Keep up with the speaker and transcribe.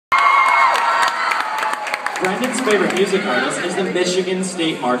Brendan's favorite music artist is the Michigan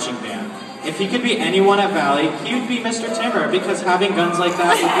State Marching Band. If he could be anyone at Valley, he would be Mr. Timmer, because having guns like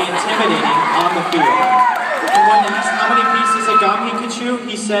that would be intimidating on the field. And when asked how many pieces of gum he could chew,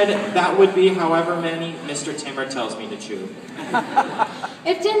 he said, that would be however many Mr. Timmer tells me to chew.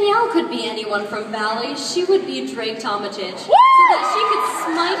 If Danielle could be anyone from Valley, she would be Drake Tomatich, so that she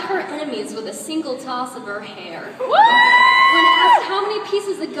could smite her enemies with a single toss of her hair. When asked how many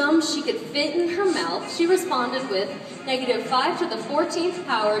pieces of gum she could fit in her mouth, she responded with -5 to the 14th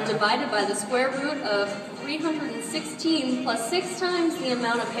power divided by the square root of 316 plus 6 times the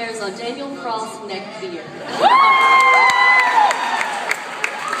amount of hairs on Daniel Frost's neck beard.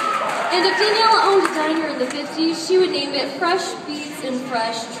 And if Danielle owned a diner in the 50s, she would name it Fresh Beats and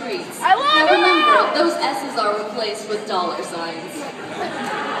Fresh Treats. I love now it! remember, those S's are replaced with $signs.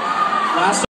 Last